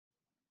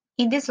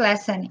In this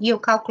lesson, you'll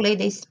calculate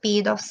the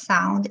speed of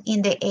sound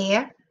in the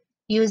air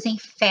using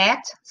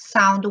Phet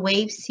sound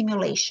wave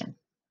simulation.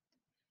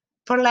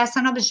 For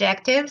lesson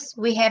objectives,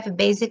 we have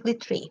basically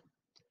three.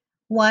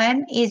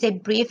 One is a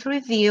brief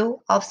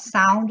review of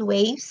sound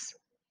waves.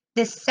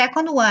 The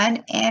second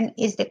one, and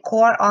is the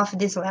core of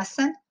this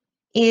lesson,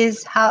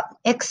 is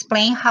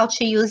explain how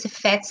to use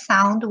Phet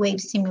sound wave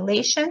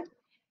simulation.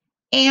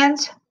 And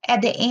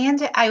at the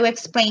end, I will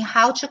explain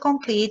how to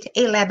complete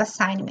a lab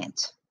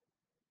assignment.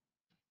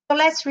 So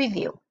let's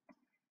review.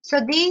 So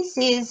this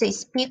is a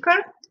speaker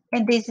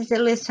and this is a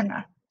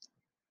listener.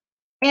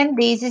 And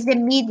this is the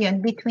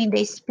median between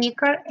the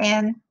speaker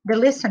and the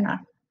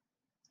listener.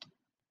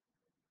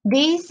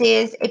 This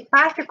is a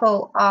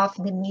particle of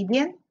the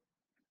median.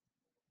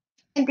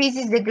 And this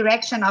is the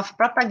direction of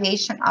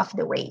propagation of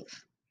the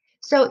wave.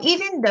 So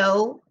even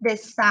though the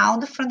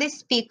sound from the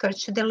speaker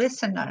to the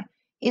listener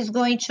is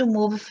going to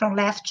move from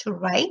left to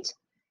right,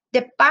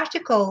 the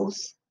particle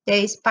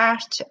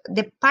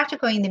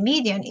in the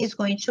median is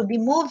going to be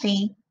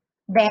moving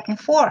back and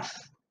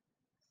forth.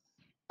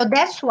 So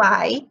that's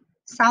why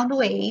sound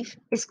wave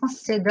is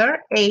considered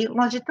a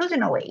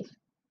longitudinal wave,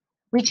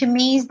 which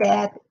means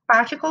that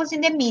particles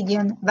in the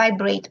median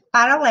vibrate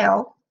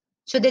parallel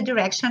to the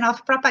direction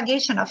of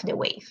propagation of the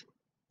wave.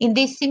 In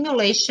this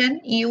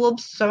simulation, you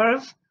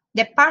observe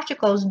the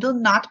particles do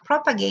not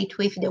propagate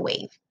with the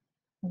wave,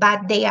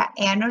 but they are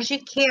energy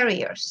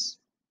carriers.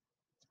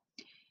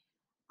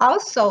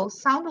 Also,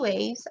 sound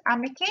waves are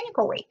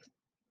mechanical waves,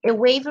 a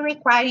wave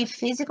requiring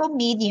physical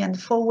medium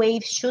for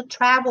waves to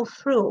travel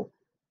through,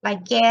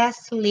 like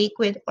gas,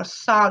 liquid, or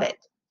solid.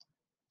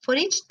 For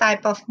each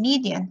type of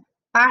medium,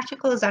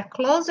 particles are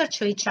closer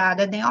to each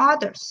other than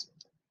others.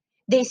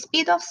 The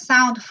speed of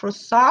sound through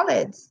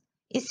solids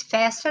is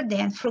faster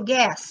than through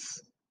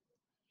gas.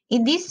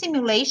 In this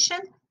simulation,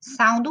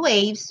 sound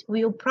waves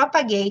will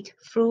propagate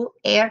through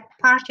air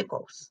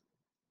particles.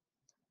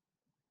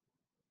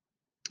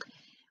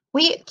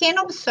 We can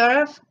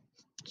observe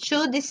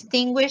two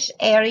distinguished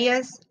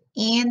areas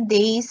in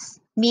this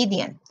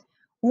median.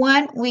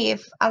 One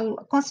with a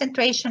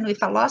concentration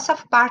with a loss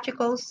of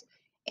particles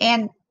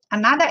and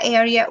another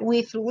area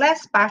with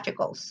less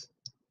particles.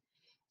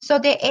 So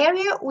the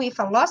area with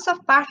a loss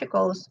of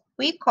particles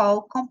we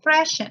call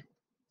compression.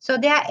 So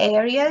there are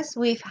areas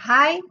with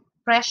high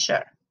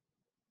pressure.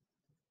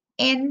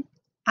 And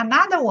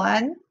another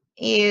one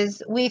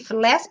is with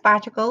less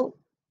particles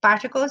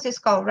is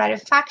called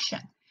rarefaction,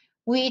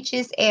 which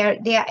is there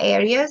are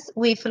areas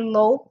with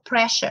low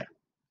pressure.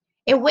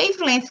 A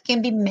wavelength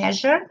can be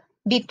measured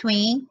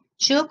between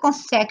two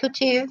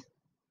consecutive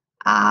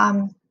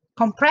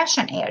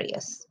compression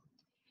areas.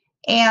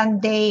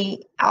 And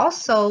they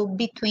also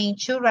between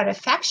two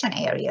rarefaction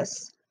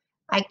areas,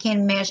 I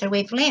can measure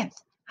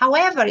wavelength.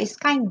 However, it's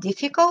kind of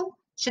difficult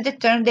to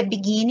determine the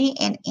beginning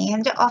and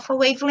end of a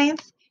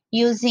wavelength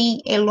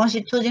using a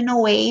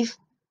longitudinal wave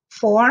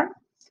form.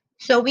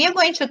 So we are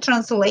going to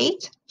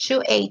translate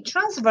to a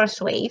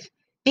transverse wave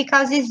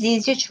because it's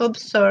easier to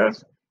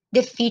observe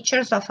the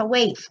features of a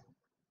wave: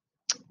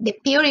 the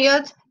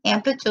period,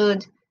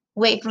 amplitude,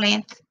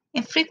 wavelength,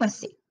 and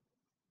frequency.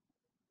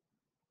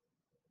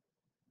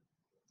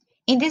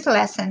 In this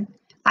lesson,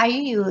 I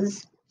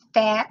use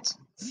Phet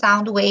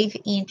sound wave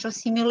intro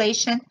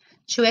simulation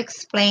to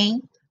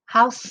explain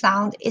how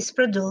sound is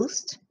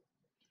produced.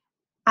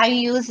 I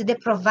use the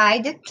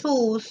provided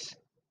tools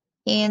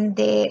in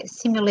the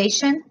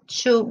simulation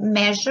to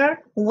measure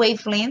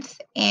wavelength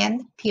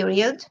and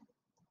period.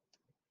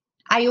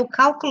 I will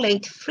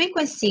calculate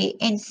frequency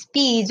and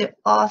speed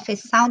of a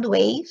sound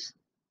wave.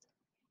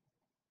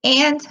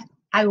 And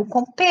I will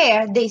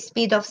compare the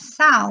speed of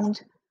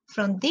sound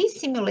from this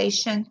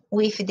simulation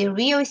with the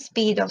real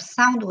speed of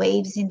sound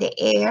waves in the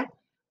air,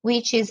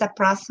 which is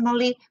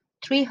approximately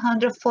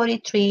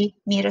 343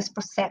 meters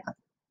per second.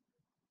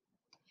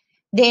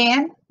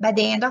 Then, by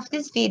the end of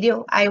this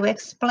video, I will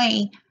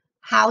explain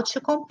how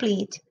to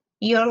complete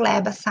your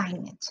lab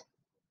assignment.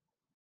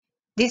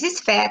 This is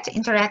Phet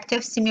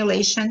interactive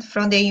simulation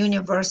from the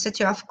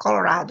University of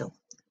Colorado.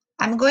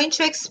 I'm going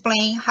to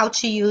explain how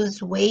to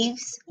use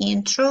waves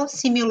intro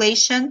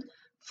simulation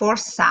for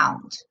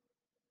sound.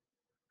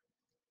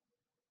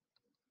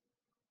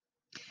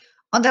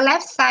 On the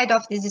left side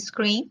of this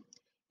screen,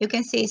 you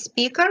can see a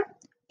speaker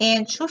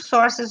and two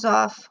sources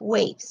of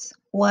waves.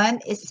 One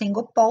is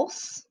single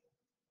pulse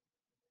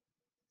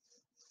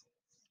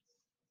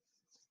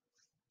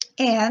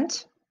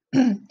and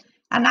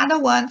another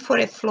one for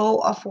a flow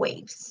of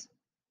waves.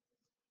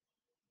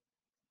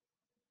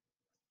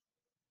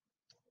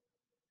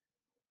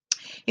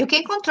 You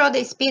can control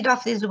the speed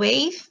of this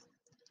wave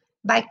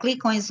by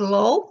clicking on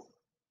slow.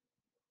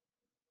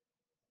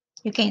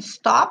 You can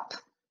stop.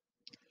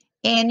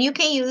 And you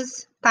can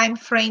use time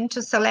frame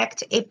to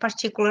select a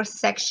particular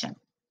section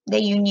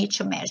that you need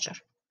to measure.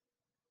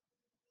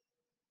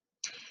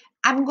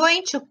 I'm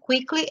going to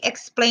quickly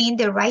explain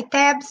the right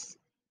tabs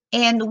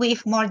and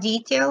with more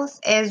details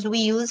as we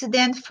use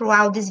them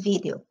throughout this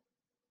video.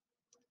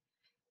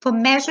 For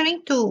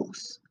measuring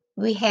tools,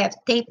 we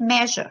have tape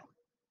measure.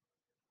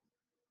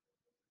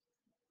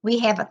 We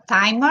have a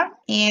timer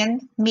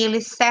in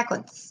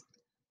milliseconds.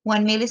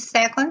 1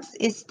 millisecond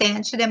is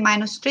 10 to the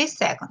minus 3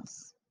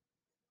 seconds.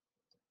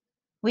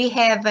 We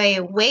have a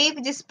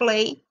wave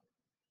display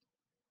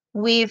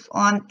with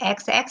on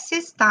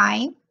x-axis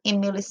time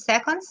in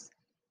milliseconds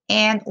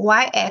and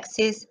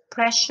y-axis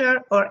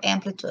pressure or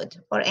amplitude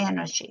or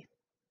energy.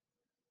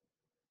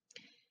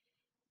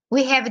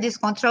 We have these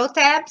control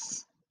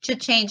tabs to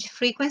change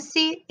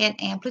frequency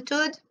and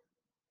amplitude,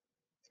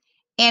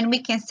 and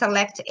we can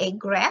select a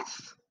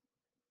graph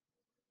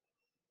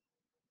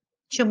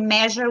to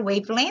measure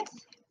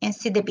wavelength and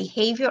see the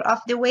behavior of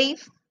the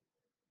wave.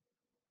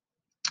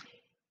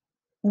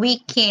 We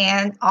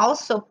can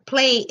also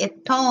play a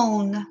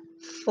tone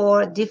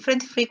for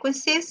different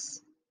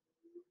frequencies.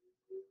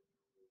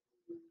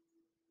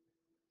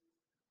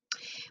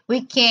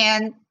 We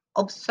can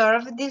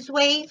observe this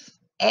wave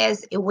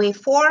as a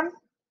waveform,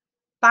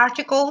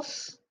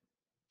 particles,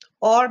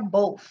 or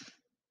both.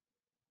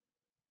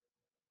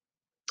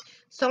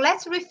 So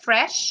let's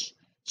refresh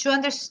to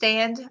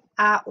understand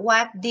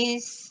what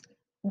this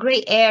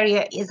gray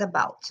area is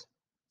about.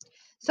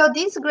 So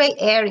this gray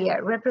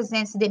area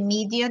represents the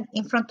median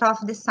in front of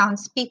the sound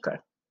speaker,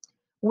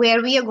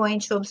 where we are going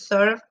to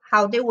observe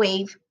how the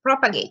wave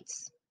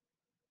propagates.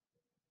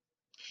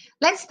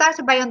 Let's start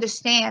by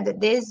understanding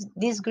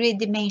this grid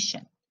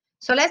dimension.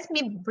 So let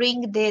me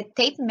bring the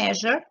tape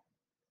measure,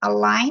 a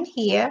line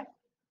here,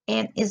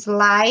 and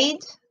slide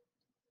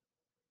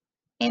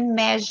and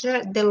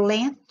measure the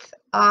length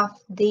of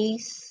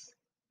this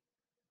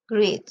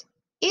grid.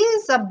 It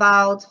is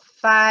about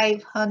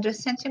 500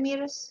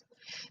 centimeters.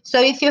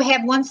 So if you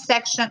have one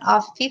section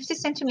of 50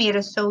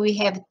 centimeters, so we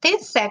have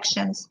 10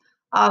 sections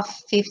of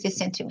 50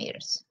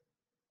 centimeters.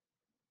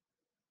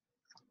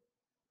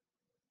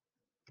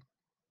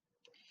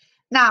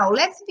 Now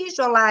let's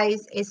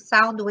visualize a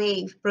sound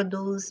wave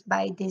produced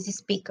by this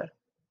speaker.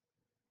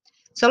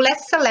 So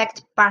let's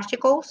select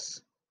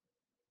particles.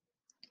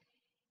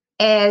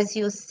 As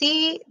you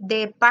see,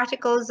 the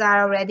particles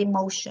are already in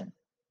motion.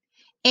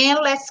 And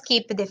let's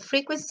keep the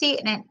frequency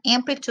and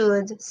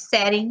amplitude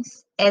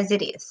settings as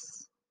it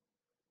is.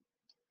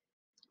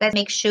 Let's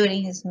make sure it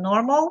is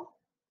normal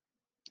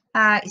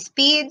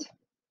speed.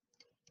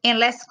 And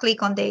let's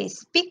click on the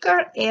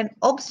speaker and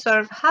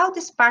observe how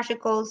these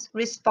particles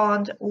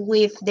respond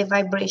with the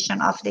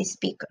vibration of the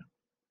speaker.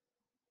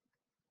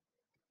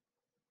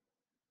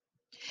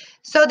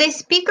 So the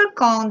speaker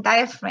cone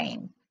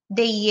diaphragm,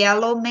 the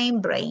yellow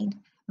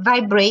membrane,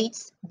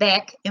 vibrates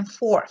back and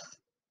forth.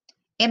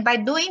 And by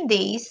doing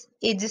this,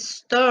 it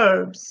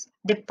disturbs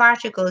the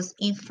particles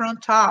in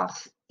front of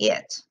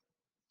it.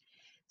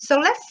 So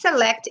let's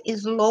select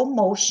slow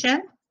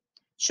motion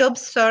to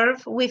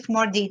observe with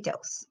more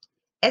details.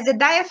 As the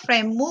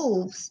diaphragm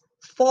moves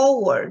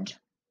forward,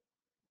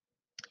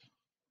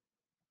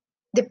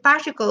 the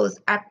particles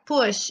are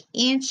pushed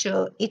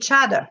into each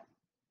other.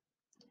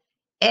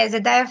 As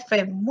the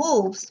diaphragm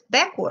moves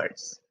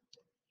backwards,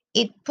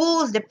 it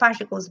pulls the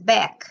particles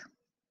back.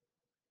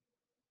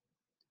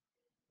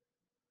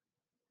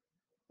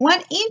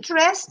 One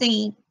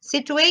interesting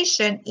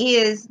situation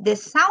is the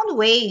sound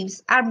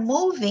waves are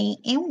moving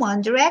in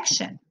one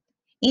direction,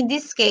 in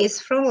this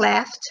case from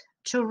left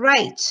to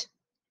right.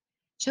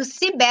 To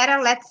see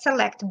better, let's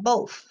select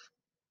both.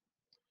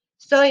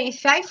 So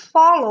if I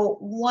follow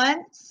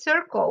one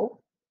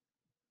circle,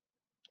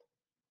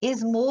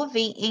 is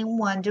moving in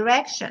one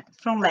direction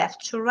from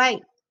left to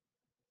right.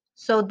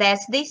 So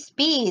that's the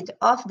speed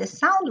of the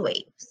sound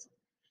waves.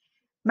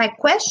 My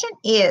question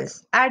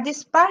is, are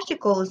these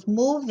particles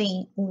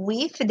moving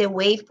with the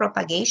wave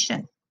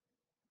propagation?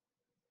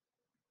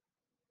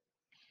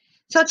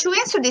 So to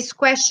answer this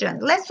question,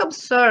 let's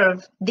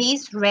observe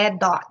these red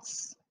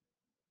dots.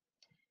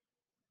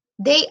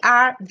 They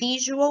are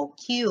visual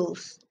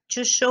cues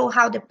to show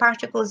how the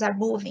particles are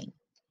moving.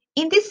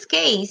 In this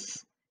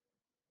case,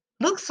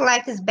 looks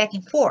like it's back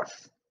and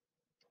forth.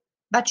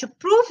 But to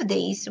prove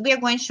this, we are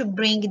going to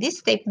bring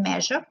this tape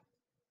measure,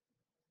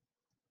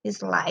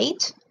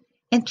 slide,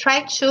 and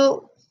try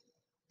to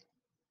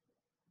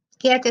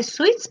get a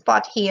sweet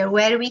spot here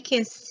where we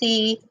can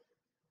see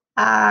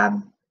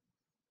 1,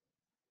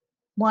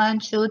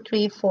 2,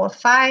 3, 4,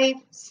 5,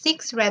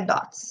 6 red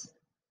dots.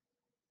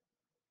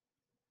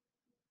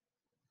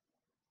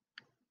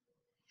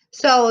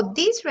 So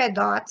these red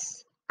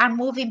dots are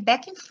moving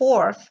back and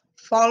forth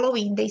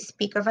following the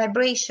speaker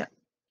vibration.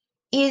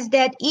 Is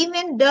that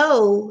even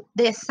though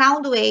the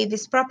sound wave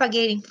is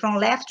propagating from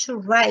left to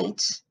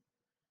right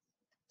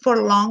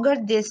for longer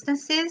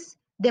distances,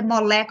 the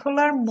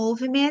molecular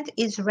movement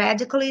is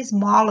radically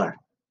smaller.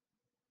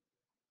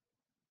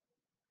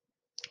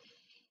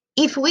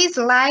 If we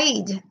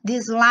slide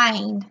this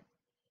line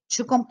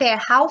to compare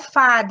how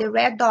far the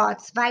red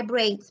dots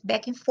vibrate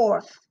back and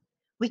forth,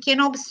 we can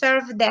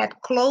observe that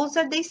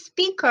closer the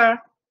speaker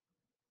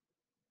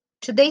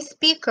to the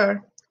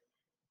speaker,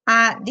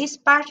 these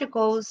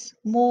particles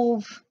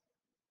move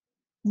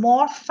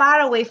more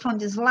far away from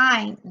this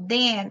line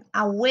than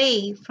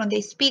away from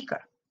the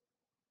speaker.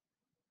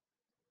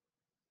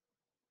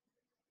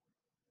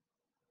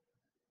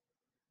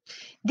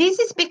 This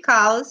is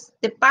because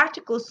the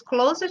particles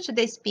closer to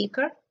the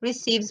speaker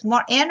receives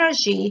more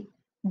energy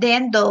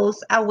than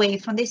those away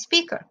from the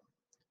speaker.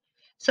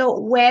 So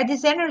where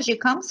this energy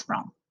comes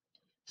from?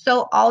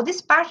 So all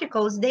these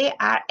particles, they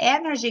are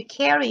energy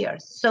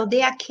carriers. So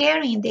they are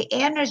carrying the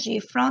energy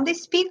from the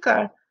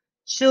speaker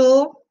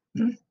to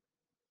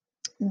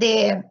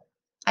the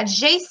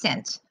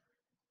adjacent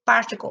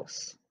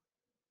particles.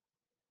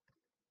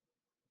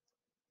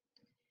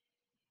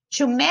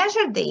 To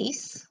measure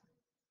this,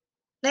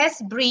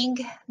 let's bring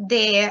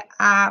the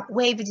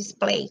wave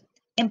display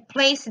and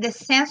place the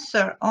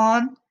sensor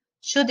on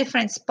two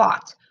different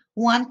spots,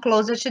 one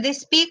closer to the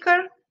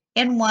speaker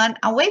and one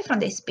away from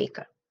the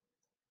speaker.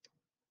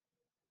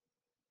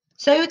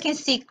 So you can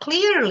see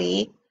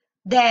clearly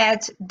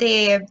that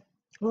the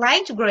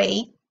light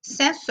gray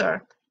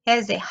sensor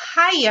has a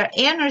higher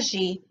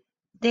energy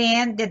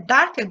than the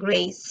darker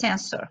gray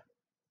sensor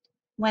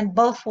when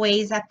both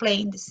ways are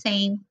playing the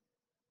same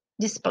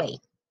display.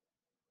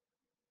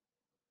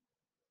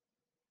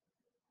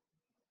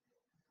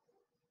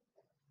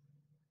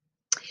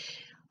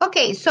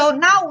 Okay, so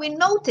now we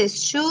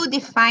notice two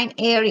defined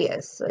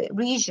areas,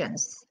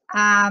 regions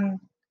on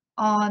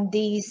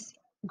this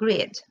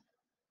grid.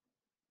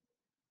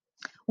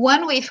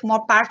 One with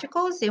more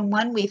particles and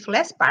one with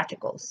less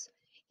particles.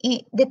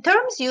 The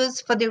terms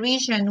used for the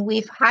region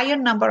with higher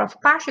number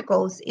of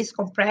particles is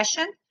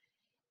compression,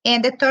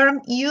 and the term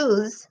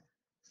used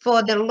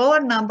for the lower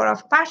number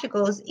of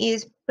particles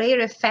is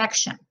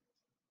rarefaction.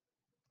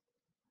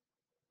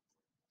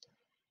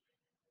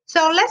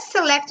 So let's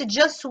select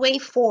just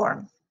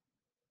waveform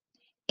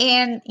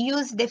and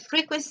use the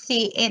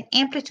frequency and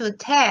amplitude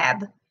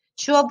tab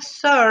to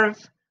observe,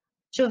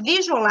 to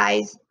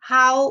visualize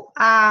how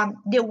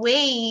the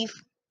wave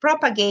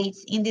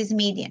propagates in this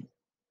medium.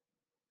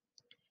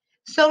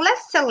 So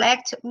let's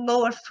select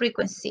lower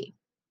frequency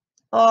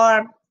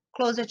or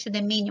closer to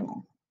the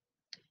minimum.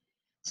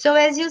 So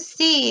as you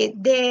see,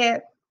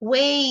 the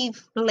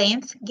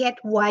wavelength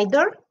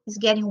is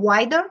getting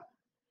wider.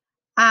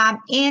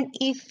 And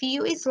if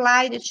you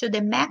slide to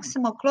the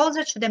maximum,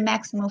 closer to the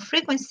maximum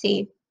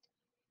frequency,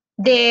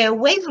 the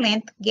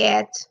wavelength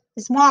gets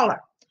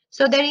smaller.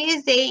 So there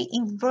is an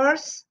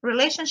inverse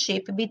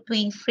relationship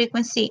between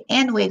frequency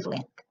and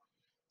wavelength.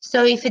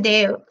 So if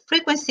the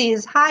frequency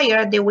is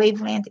higher, the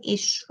wavelength is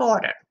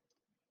shorter.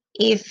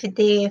 If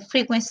the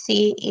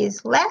frequency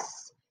is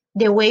less,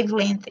 the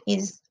wavelength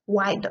is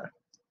wider.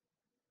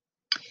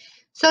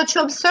 So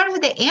to observe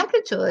the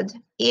amplitude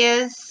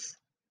is,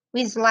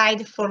 we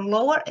slide for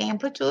lower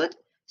amplitude.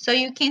 So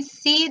you can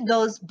see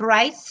those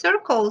bright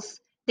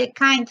circles, they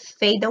kind of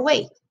fade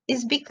away.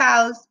 It's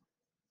because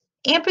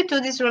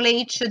amplitude is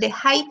related to the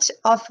height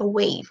of a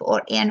wave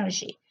or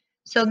energy.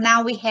 So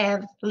now we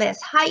have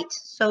less height,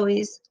 so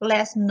it's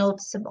less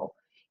noticeable.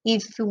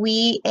 If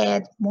we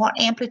add more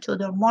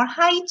amplitude or more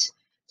height,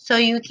 so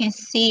you can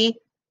see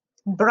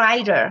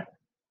brighter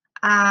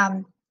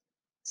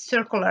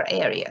circular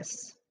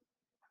areas.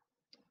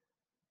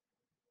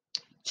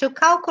 To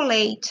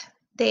calculate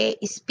the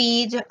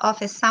speed of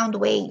a sound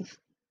wave,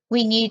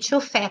 we need two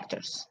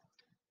factors.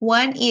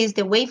 One is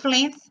the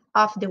wavelength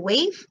of the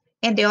wave,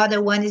 and the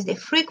other one is the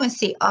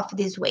frequency of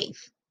this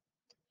wave.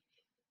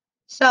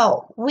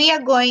 So we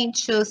are going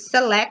to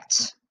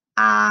select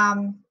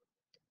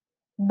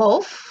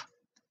both,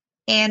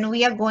 and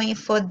we are going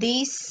for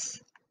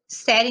these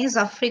settings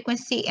of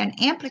frequency and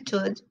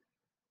amplitude.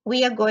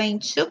 We are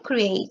going to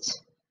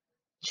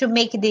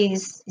make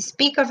this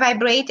speaker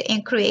vibrate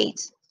and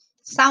create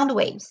sound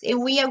waves,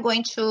 and we are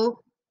going to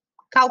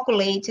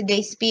calculate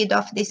the speed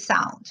of the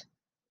sound.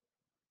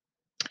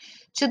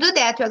 To do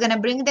that, we're going to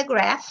bring the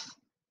graph,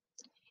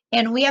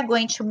 and we are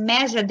going to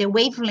measure the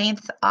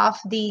wavelength of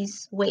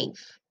this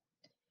wave.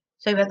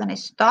 So we're going to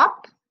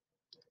stop,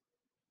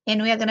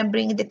 and we are going to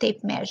bring the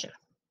tape measure.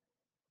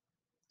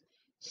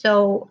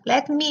 So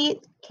let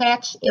me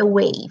catch a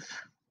wave.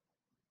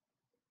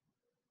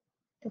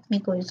 Let me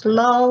go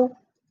slow,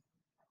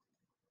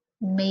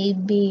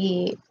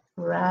 maybe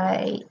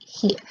right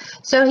here.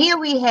 So here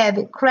we have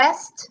a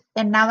crest,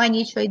 and now I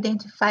need to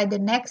identify the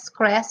next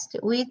crest,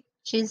 which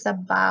is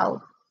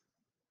about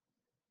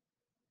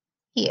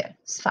here.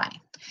 It's fine.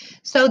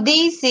 So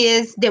this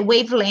is the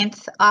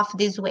wavelength of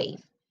this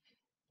wave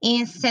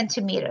in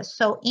centimeters.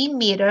 So in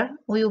meter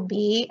will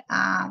be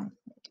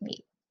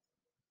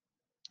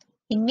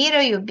in meter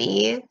will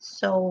be,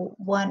 so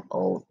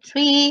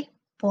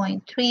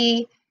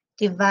 103.3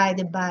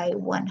 divided by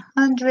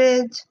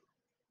 100.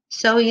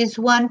 So it's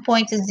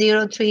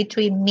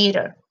 1.033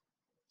 meter.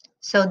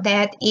 So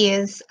that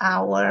is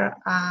our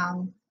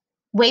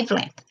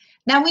wavelength.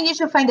 Now we need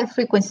to find the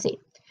frequency.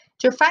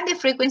 To find the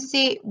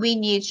frequency, we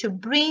need to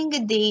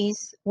bring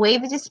this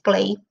wave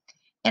display,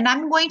 and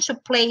I'm going to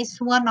place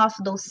one of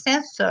those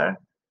sensors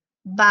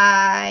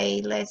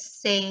by, let's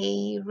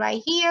say,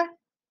 right here.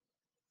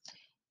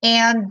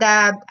 And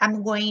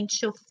I'm going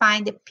to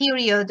find the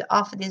period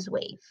of this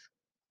wave.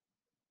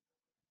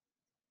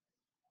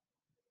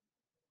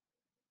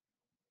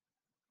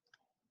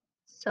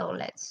 So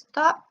let's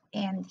stop,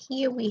 and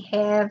here we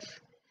have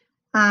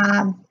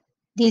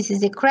This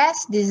is a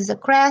crest, this is a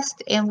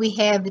crest, and we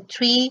have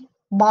 3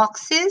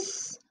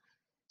 boxes.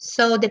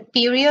 So the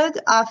period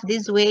of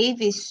this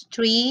wave is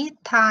 3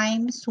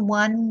 times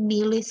 1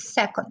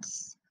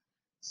 milliseconds.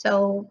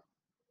 So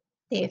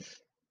the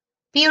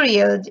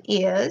period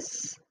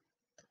is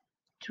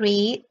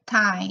 3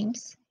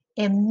 times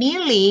a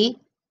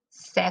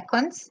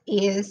milliseconds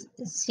is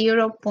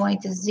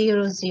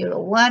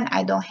 0.001.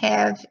 I don't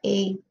have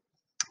a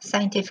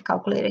scientific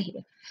calculator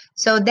here.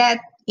 So that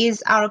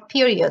is our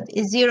period,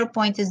 is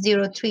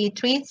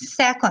 0.033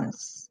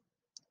 seconds.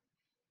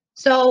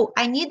 So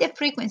I need the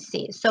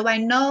frequency. So I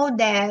know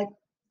that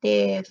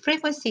the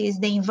frequency is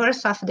the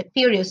inverse of the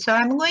period. So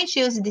I'm going to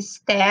use this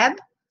tab,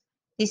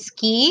 this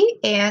key,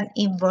 and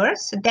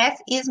inverse. That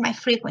is my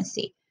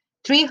frequency,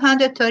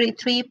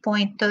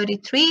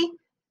 333.33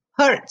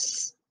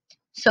 hertz.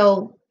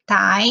 So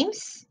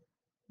times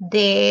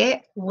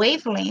the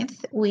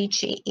wavelength,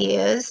 which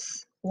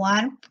is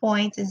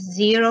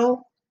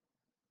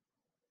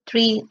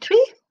 1.033,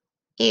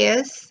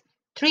 is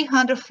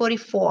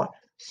 344.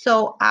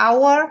 So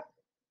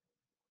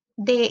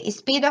the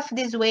speed of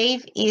this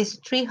wave is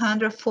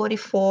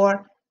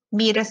 344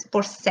 meters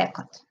per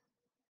second.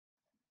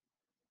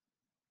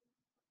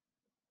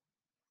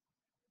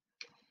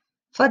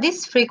 For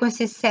this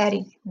frequency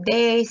setting,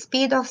 the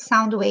speed of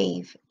sound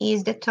wave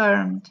is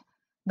determined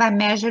by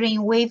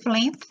measuring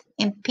wavelength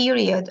and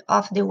period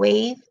of the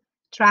wave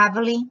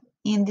traveling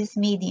in this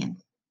medium.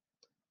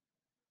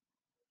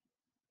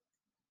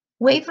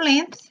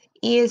 Wavelength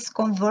is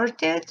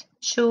converted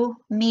to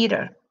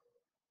meter.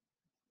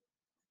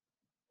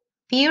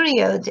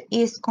 Period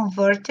is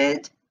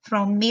converted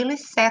from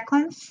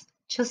milliseconds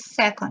to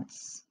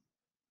seconds.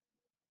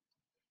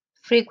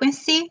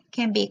 Frequency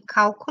can be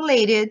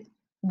calculated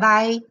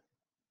by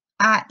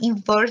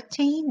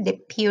inverting the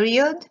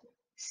period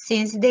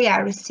since they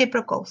are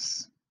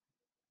reciprocals.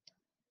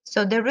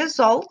 So the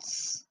result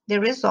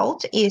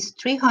is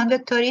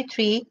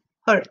 333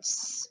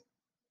 hertz.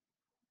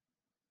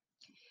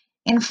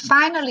 And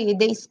finally,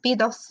 the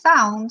speed of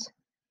sound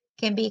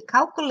can be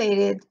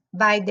calculated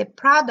by the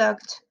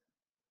product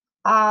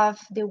of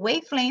the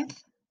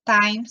wavelength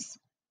times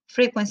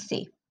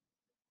frequency.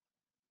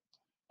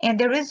 And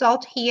the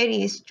result here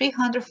is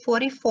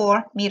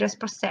 344 meters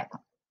per second.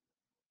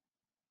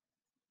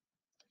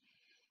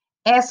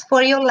 As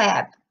for your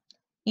lab,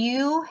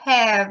 you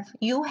have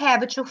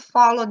to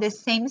follow the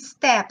same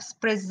steps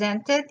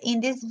presented in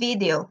this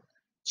video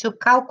to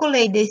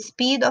calculate the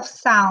speed of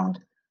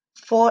sound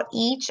for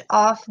each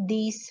of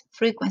these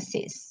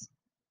frequencies.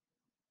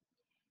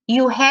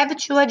 You have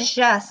to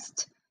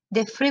adjust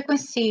the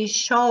frequency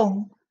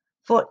shown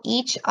for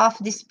each of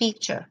this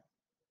picture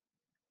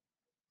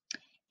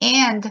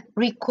and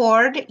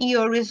record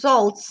your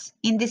results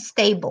in this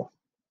table.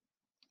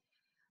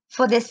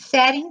 For the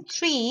setting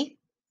 3,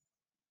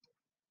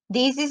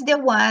 this is the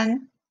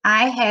one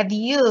I have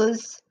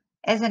used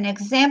as an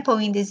example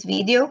in this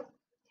video,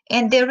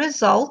 and the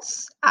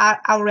results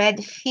are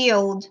already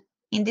filled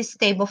in this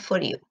table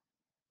for you.